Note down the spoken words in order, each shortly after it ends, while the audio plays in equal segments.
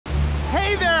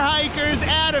Hey there hikers,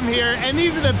 Adam here, and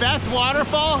these are the best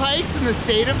waterfall hikes in the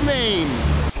state of Maine.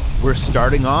 We're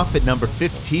starting off at number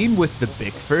 15 with the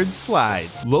Bickford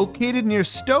Slides. Located near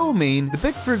Stowe, Maine, the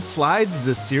Bickford Slides is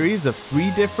a series of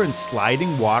 3 different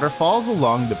sliding waterfalls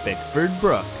along the Bickford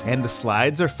Brook, and the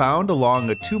slides are found along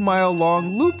a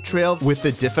 2-mile-long loop trail with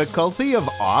the difficulty of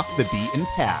off the beaten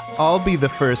path. I'll be the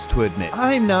first to admit,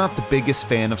 I'm not the biggest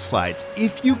fan of slides,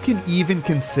 if you can even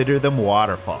consider them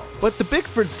waterfalls. But the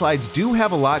Bickford Slides do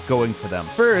have a lot going for them.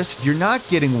 First, you're not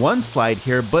getting one slide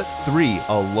here, but 3,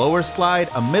 a lower slide,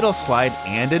 a middle slide,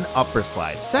 and an upper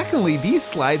slide. Secondly, these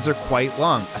slides are quite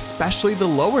long, especially the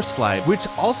lower slide, which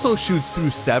also shoots through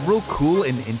several cool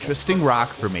and interesting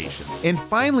rock formations. And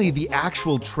finally, the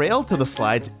actual trail to the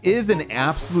slides is an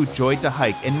absolute joy to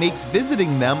hike and makes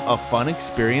visiting them a fun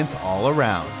experience all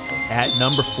around. At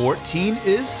number 14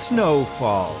 is Snow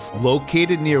Falls.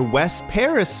 Located near West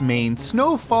Paris, Maine,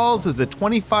 Snow Falls is a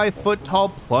 25-foot tall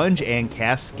plunge and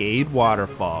cascade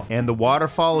waterfall. And the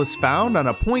waterfall is found on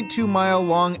a 0.2-mile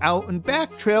long out and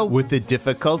back trail with the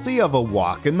difficulty of a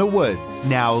walk in the woods.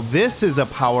 Now this is a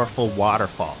powerful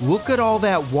waterfall. Look at all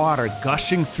that water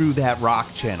gushing through that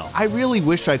rock channel. I really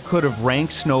wish I could have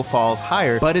ranked Snow Falls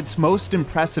higher, but its most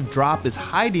impressive drop is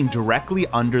hiding directly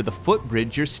under the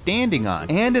footbridge you're standing on.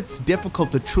 And it's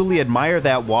difficult to truly admire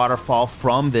that waterfall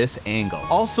from this angle.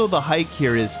 Also, the hike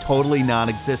here is totally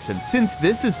non-existent since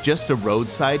this is just a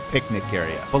roadside picnic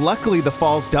area. But luckily the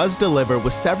falls does deliver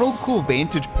with several cool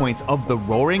vantage points of the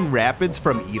roaring rapids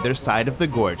from either side of the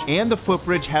gorge, and the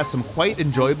footbridge has some quite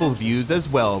enjoyable views as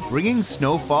well, bringing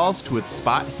Snow Falls to its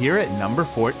spot here at number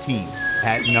 14.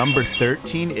 At number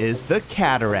 13 is the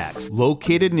Cataracts.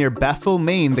 Located near Bethel,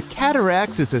 Maine, the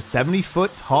Cataracts is a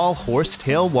 70-foot tall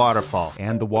horsetail waterfall,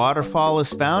 and the waterfall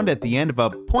is found at the end of a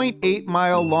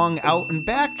 0.8-mile long out and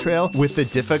back trail with the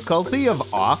difficulty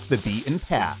of off the beaten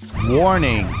path.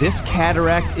 Warning, this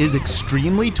cataract is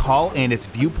extremely tall and its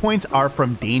viewpoints are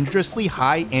from dangerously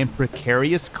high and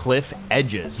precarious cliff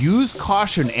edges. Use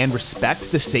caution and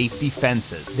respect the safety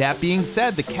fences. That being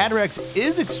said, the Cataracts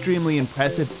is extremely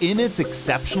impressive in its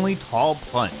exceptionally tall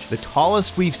plunge, the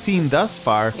tallest we've seen thus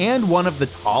far, and one of the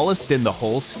tallest in the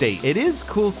whole state. It is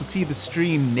cool to see the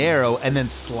stream narrow and then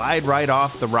slide right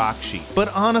off the rock sheet, but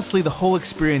honestly the whole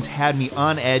experience had me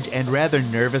on edge and rather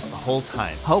nervous the whole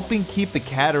time, helping keep the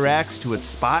Cataracts to its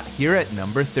spot here at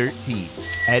number 13.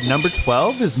 At number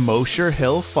 12 is Mosher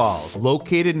Hill Falls.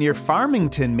 Located near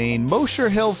Farmington, Maine, Mosher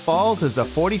Hill Falls is a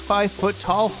 45-foot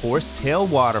tall horsetail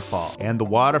waterfall, and the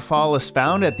waterfall is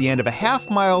found at the end of a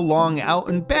half-mile long out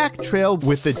and back trail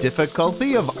with the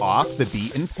difficulty of off the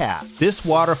beaten path. This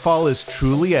waterfall is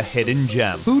truly a hidden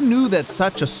gem. Who knew that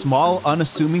such a small,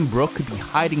 unassuming brook could be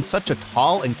hiding such a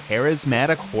tall and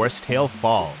charismatic horsetail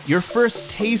falls? Your first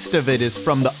taste of it is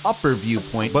from the upper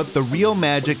viewpoint, but the real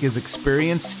magic is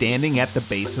experienced standing at the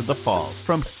base of the falls.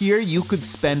 From here, you could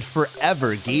spend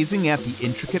forever gazing at the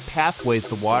intricate pathways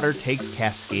the water takes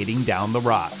cascading down the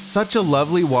rocks. Such a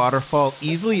lovely waterfall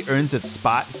easily earns its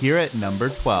spot here at number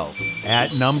 12.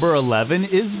 At number 11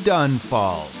 is Dunn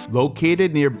Falls.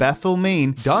 Located near Bethel,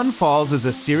 Maine, Dunn Falls is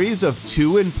a series of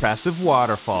 2 impressive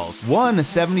waterfalls. One a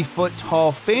 70-foot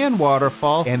tall fan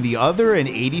waterfall and the other an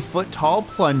 80-foot tall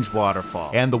plunge waterfall.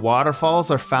 And the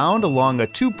waterfalls are found along a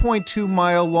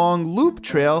 2.2-mile long loop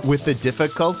trail with the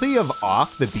difficulty of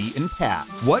off the beaten path.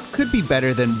 What could be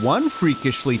better than one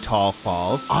freakishly tall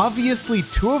falls? Obviously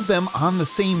 2 of them on the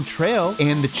same trail,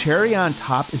 and the cherry on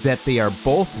top is that they are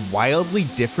both wildly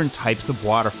different types of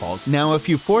waterfalls. Now if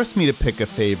you force me to pick a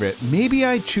favorite, maybe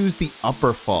I'd choose the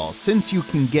upper falls since you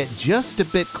can get just a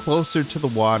bit closer to the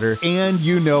water, and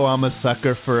you know I'm a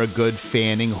sucker for a good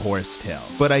fanning horsetail.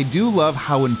 But I do love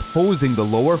how imposing the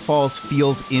lower falls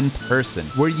feels in person,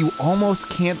 where you almost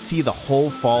can't see the whole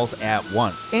falls at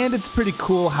once, and it's pretty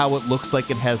cool how it looks like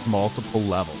it has multiple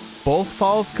levels. Both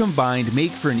falls combined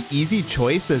make for an easy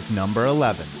choice as number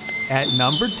 11. At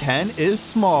number 10 is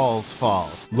Smalls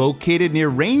Falls. Located near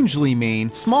Rangeley,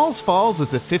 Maine, Smalls Falls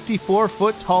is a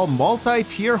 54-foot tall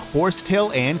multi-tier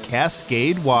horsetail and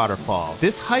cascade waterfall.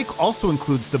 This hike also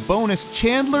includes the bonus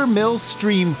Chandler Mills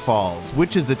Stream Falls,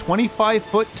 which is a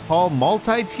 25-foot tall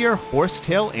multi-tier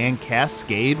horsetail and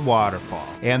cascade waterfall.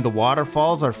 And the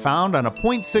waterfalls are found on a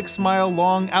 0.6-mile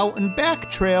long out and back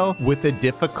trail with the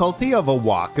difficulty of a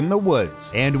walk in the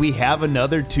woods. And we have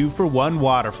another 2-for-1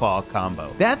 waterfall combo.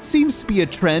 That seems seems to be a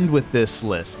trend with this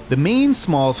list. The Maine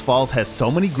Smalls Falls has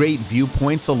so many great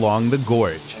viewpoints along the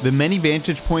gorge. The many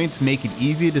vantage points make it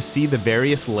easy to see the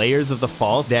various layers of the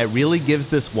falls that really gives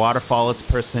this waterfall its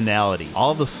personality.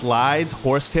 All the slides,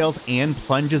 horsetails, and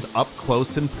plunges up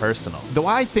close and personal. Though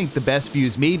I think the best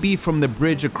views may be from the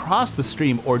bridge across the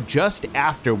stream or just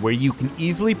after, where you can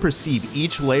easily perceive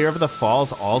each layer of the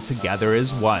falls all together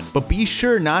as one. But be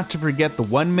sure not to forget the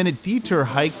 1-minute detour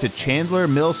hike to Chandler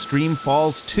Mill Stream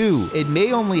Falls too. It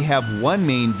may only have one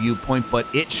main viewpoint, but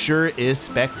it sure is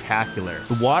spectacular.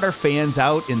 The water fans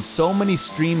out in so many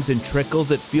streams and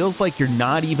trickles, it feels like you're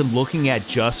not even looking at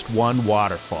just one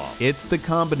waterfall. It's the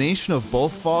combination of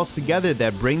both falls together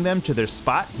that bring them to their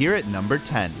spot here at number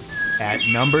 10. At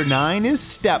number 9 is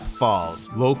Step Falls.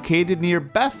 Located near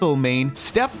Bethel, Maine,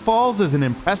 Step Falls is an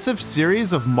impressive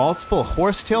series of multiple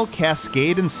horsetail,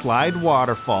 cascade, and slide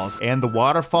waterfalls, and the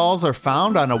waterfalls are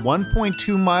found on a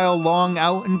 1.2-mile long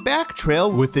out and back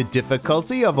trail with the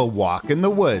difficulty of a walk in the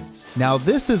woods. Now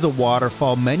this is a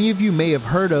waterfall many of you may have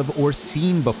heard of or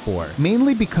seen before,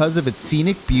 mainly because of its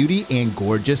scenic beauty and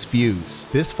gorgeous views.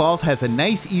 This falls has a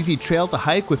nice easy trail to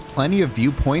hike with plenty of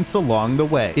viewpoints along the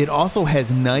way. It also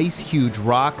has nice huge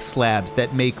rock slabs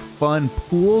that make fun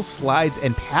pools, slides,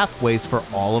 and pathways for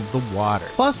all of the water.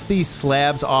 Plus, these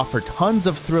slabs offer tons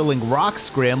of thrilling rock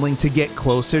scrambling to get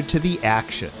closer to the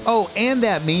action. Oh, and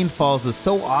that main falls is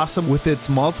so awesome with its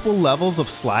multiple levels of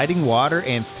sliding water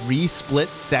and 3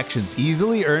 split sections,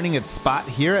 easily earning its spot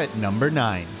here at number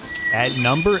 9. At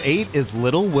number 8 is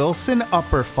Little Wilson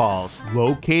Upper Falls.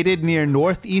 Located near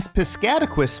northeast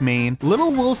Piscataquis, Maine,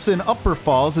 Little Wilson Upper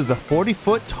Falls is a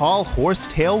 40-foot tall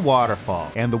horsetail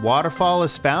waterfall, and the waterfall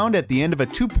is found at the end of a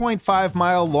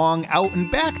 2.5-mile long out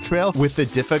and back trail with the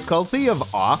difficulty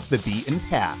of off the beaten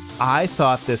path. I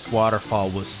thought this waterfall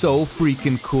was so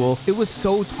freaking cool. It was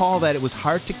so tall that it was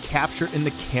hard to capture in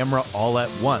the camera all at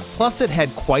once. Plus, it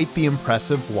had quite the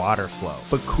impressive water flow.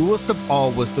 But coolest of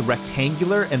all was the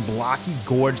rectangular and blocky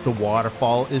gorge the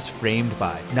waterfall is framed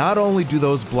by. Not only do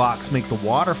those blocks make the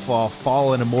waterfall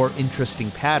fall in a more interesting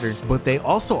pattern, but they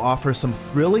also offer some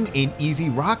thrilling and easy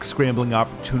rock scrambling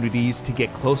opportunities to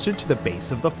get closer to the base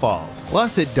of the falls.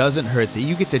 Plus, it doesn't hurt that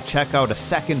you get to check out a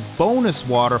second bonus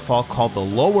waterfall called the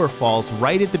Lower Falls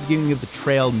right at the beginning of the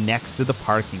trail next to the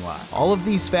parking lot. All of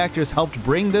these factors helped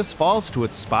bring this falls to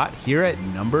its spot here at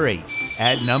number 8.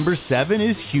 At number 7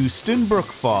 is Houston Brook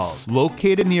Falls.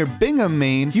 Located near Bingham,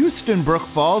 Maine, Houston Brook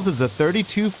Falls is a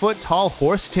 32-foot tall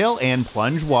horsetail and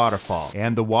plunge waterfall,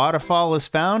 and the waterfall is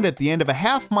found at the end of a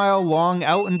half-mile long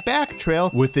out and back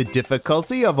trail with the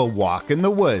difficulty of a walk in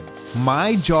the woods.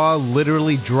 My jaw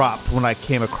literally dropped when I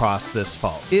came across this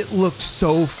falls. It looked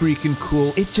so freaking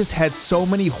cool. It just had so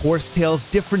many horsetails,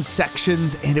 different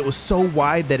sections, and it was so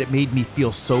wide that it made me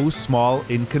feel so small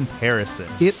in comparison.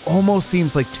 It almost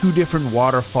seems like 2 different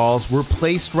waterfalls were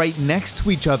placed right next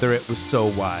to each other, it was so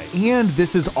wide. And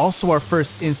this is also our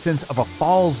first instance of a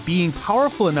falls being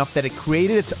powerful enough that it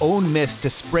created its own mist to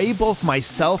spray both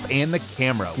myself and the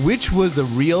camera, which was a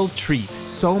real treat.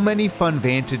 So many fun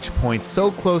vantage points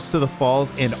so close to the falls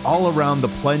and all around the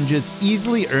plunges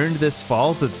easily earned this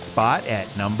falls its spot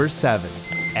at number 7.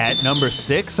 At number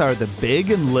 6 are the Big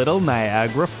and Little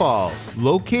Niagara Falls.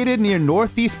 Located near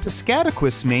northeast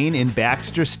Piscataquis, Maine in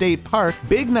Baxter State Park,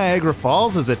 Big Niagara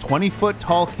Falls is a 20-foot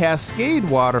tall cascade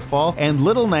waterfall, and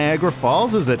Little Niagara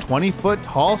Falls is a 20-foot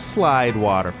tall slide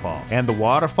waterfall. And the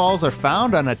waterfalls are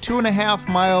found on a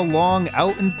 2.5-mile long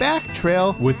out and back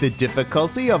trail with the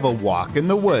difficulty of a walk in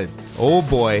the woods. Oh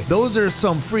boy, those are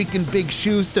some freaking big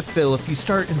shoes to fill if you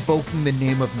start invoking the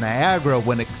name of Niagara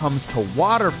when it comes to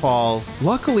waterfalls.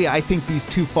 Luckily, I think these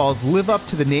 2 falls live up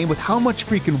to the name with how much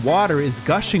freaking water is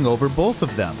gushing over both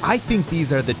of them. I think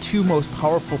these are the 2 most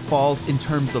powerful falls in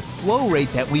terms of flow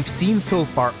rate that we've seen so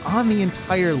far on the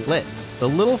entire list. The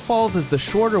Little Falls is the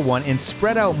shorter one and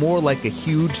spread out more like a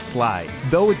huge slide,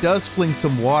 though it does fling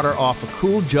some water off a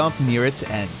cool jump near its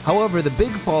end. However, the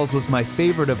Big Falls was my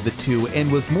favorite of the 2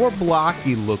 and was more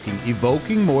blocky looking,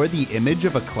 evoking more the image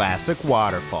of a classic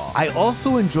waterfall. I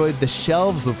also enjoyed the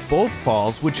shelves of both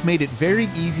falls, which made it very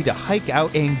easy to hike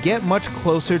out and get much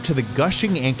closer to the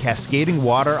gushing and cascading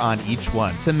water on each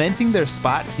one, cementing their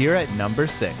spot here at number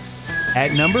 6.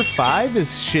 At number 5 is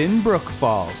Shinbrook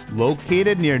Falls.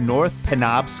 Located near North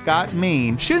Penobscot,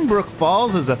 Maine, Shinbrook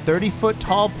Falls is a 30-foot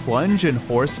tall plunge and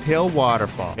horsetail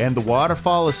waterfall, and the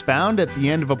waterfall is found at the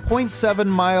end of a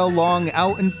 0.7-mile-long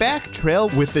out and back trail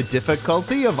with the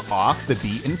difficulty of off the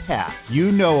beaten path.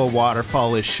 You know a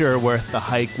waterfall is sure worth the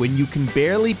hike when you can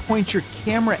barely point your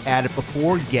camera at it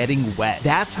before getting wet.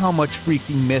 That's how much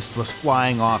freaking mist was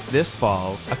flying off this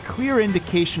falls, a clear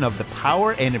indication of the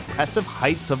power and impressive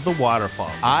heights of the waterfall.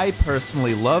 I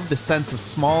personally love the sense of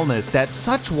smallness that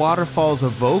such waterfalls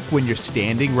evoke when you're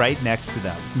standing right next to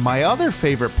them. My other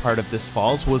favorite part of this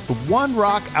falls was the one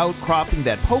rock outcropping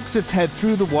that pokes its head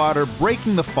through the water,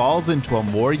 breaking the falls into a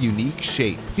more unique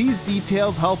shape. These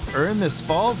details help earn this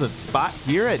falls its spot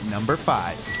here at number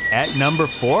 5. At number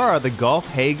 4 are the Gulf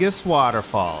Haggis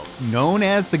Waterfalls. Known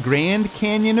as the Grand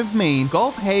Canyon of Maine,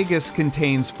 Gulf Haggis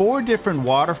contains 4 different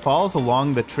waterfalls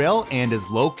along the trail and is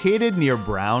located near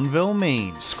Brownville,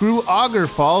 Maine. Screw Auger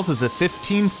Falls is a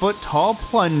 15-foot tall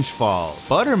plunge falls.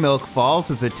 Buttermilk Falls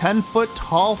is a 10-foot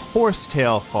tall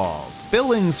horsetail falls.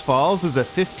 Billings Falls is a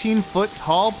 15-foot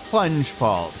tall plunge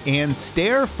falls. And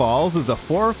Stair Falls is a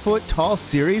 4-foot tall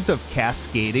series of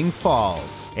cascading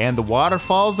falls. And the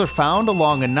waterfalls are found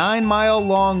along a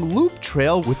 9-mile-long loop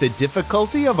trail with the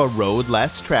difficulty of a road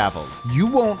less traveled. You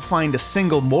won't find a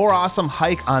single more awesome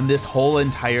hike on this whole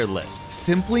entire list.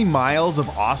 Simply miles of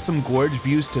awesome gorge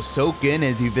views to soak in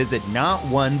as you visit not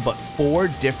 1 but 4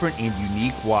 different and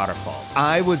unique waterfalls.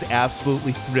 I was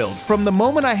absolutely thrilled from the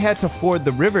moment I had to ford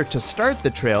the river to start the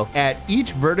trail, at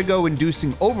each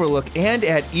vertigo-inducing overlook, and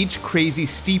at each crazy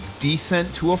steep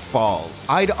descent to a falls.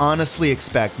 I'd honestly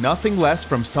expect nothing less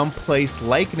from some place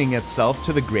likening itself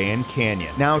to the Grand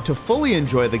Canyon. Now, to fully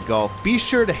enjoy the Gulf, be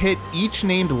sure to hit each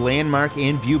named landmark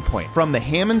and viewpoint, from the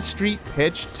Hammond Street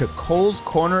Pitch to Cole's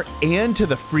Corner and to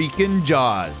the freaking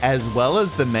Jaws, as well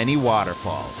as the many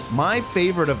waterfalls. My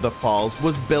favorite of the falls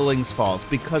was Billings Falls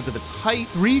because of its height,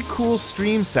 3 cool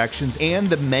stream sections, and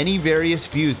the many various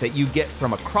views that you get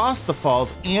from across the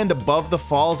falls and above the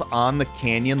falls on the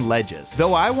canyon ledges.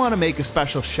 Though I want to make a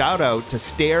special shout out to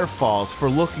Stair Falls for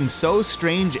looking so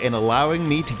strange and allowing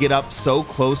me to get up so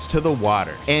close to the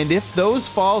water. And if those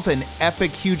falls and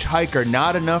epic huge hike are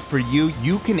not enough for you,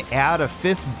 you can add a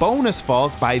 5th bonus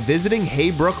falls by visiting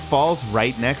Haybrook Falls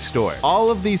right next door. All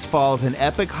of these falls and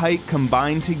epic hike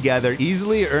combined together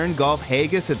easily earn Gulf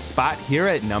Haggis its spot here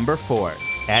at number 4.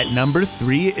 At number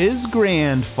 3 is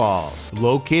Grand Falls.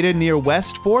 Located near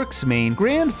West Forks, Maine,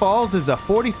 Grand Falls is a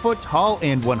 40-foot tall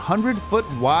and 100-foot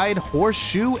wide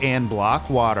horseshoe and block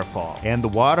waterfall. And the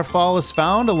waterfall is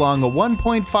found along a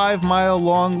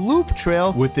 1.5-mile-long loop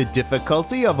trail with the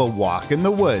difficulty of a walk in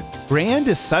the woods. Grand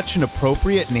is such an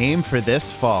appropriate name for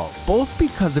this falls, both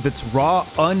because of its raw,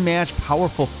 unmatched,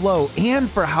 powerful flow and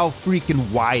for how freaking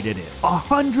wide it is.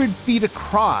 100 feet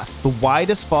across, the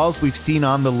widest falls we've seen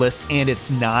on the list, and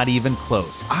it's not even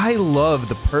close. I love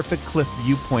the perfect cliff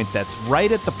viewpoint that's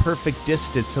right at the perfect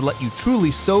distance to let you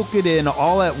truly soak it in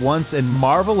all at once and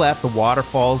marvel at the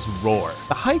waterfall's roar.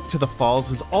 The hike to the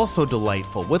falls is also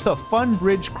delightful, with a fun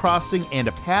bridge crossing and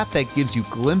a path that gives you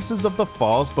glimpses of the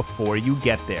falls before you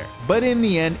get there. But in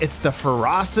the end, it's the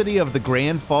ferocity of the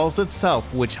Grand Falls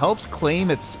itself which helps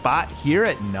claim its spot here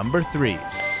at number 3.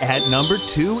 At number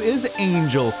 2 is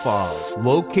Angel Falls.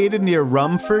 Located near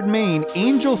Rumford, Maine,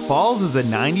 Angel Falls is a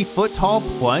 90-foot tall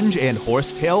plunge and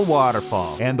horsetail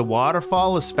waterfall, and the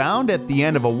waterfall is found at the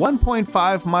end of a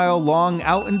 1.5-mile-long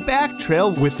out and back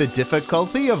trail with the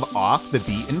difficulty of off the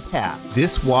beaten path.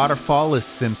 This waterfall is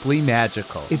simply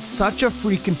magical. It's such a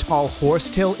freaking tall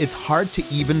horsetail, it's hard to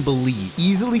even believe,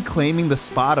 easily claiming the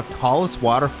spot of tallest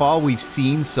waterfall we've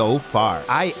seen so far.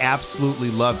 I absolutely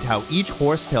loved how each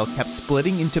horsetail kept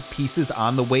splitting into pieces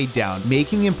on the way down,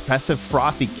 making impressive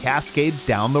frothy cascades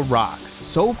down the rocks.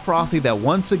 So frothy that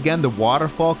once again the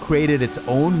waterfall created its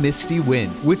own misty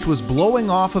wind, which was blowing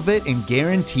off of it and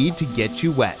guaranteed to get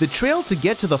you wet. The trail to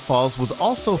get to the falls was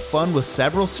also fun, with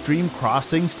several stream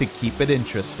crossings to keep it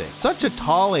interesting. Such a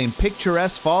tall and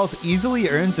picturesque falls easily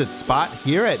earns its spot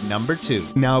here at number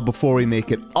 2. Now, before we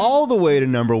make it all the way to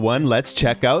number 1, let's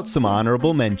check out some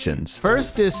honorable mentions.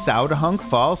 First is Soutahunk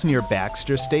Falls near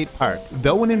Baxter State Park.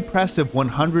 Though an impressive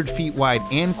 100 feet wide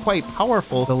and quite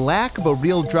powerful, the lack of a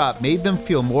real drop made them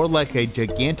feel more like a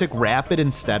gigantic rapid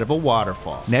instead of a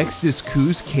waterfall. Next is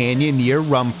Coos Canyon near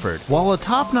Rumford. While a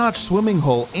top-notch swimming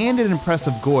hole and an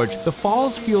impressive gorge, the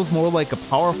falls feels more like a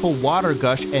powerful water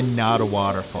gush and not a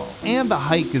waterfall. and the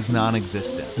hike is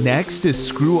non-existent. Next is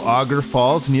Screw Auger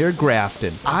Falls near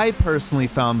Grafton. I personally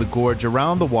found the gorge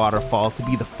around the waterfall to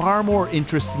be the far more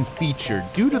interesting feature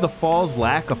due to the fall's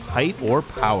lack of height or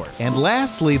power. And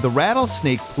lastly, the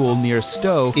Rattlesnake Pool near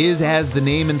Stowe is, as the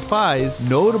name implies,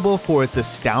 notable for its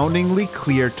astoundingly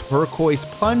clear turquoise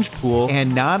plunge pool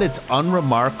and not its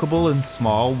unremarkable and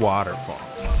small waterfall.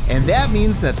 And that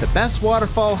means that the best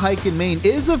waterfall hike in Maine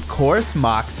is, of course,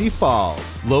 Moxie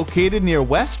Falls. Located near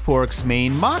West Forks,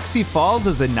 Maine, Moxie Falls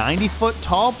is a 90-foot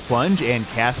tall plunge and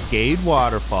cascade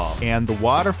waterfall. And the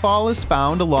waterfall is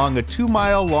found along a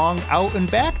 2-mile-long out and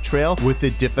back trail with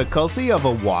the difficulty of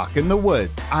a walk in the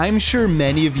woods. I'm sure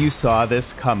many of you saw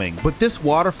this coming, but this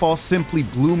waterfall simply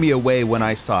blew me away when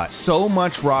I saw it. So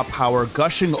much raw power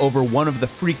gushing over one of the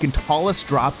freaking tallest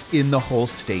drops in the whole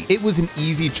state. It was an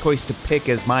easy choice to pick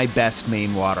as my best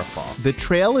Maine waterfall. The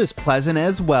trail is pleasant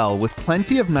as well, with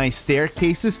plenty of nice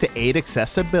staircases to aid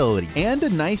accessibility, and a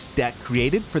nice deck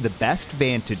created for the best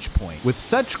vantage point. With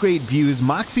such great views,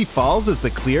 Moxie Falls is the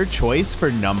clear choice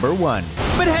for number 1.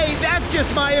 But hey, that's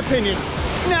just my opinion.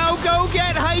 Now go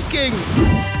get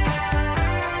hiking!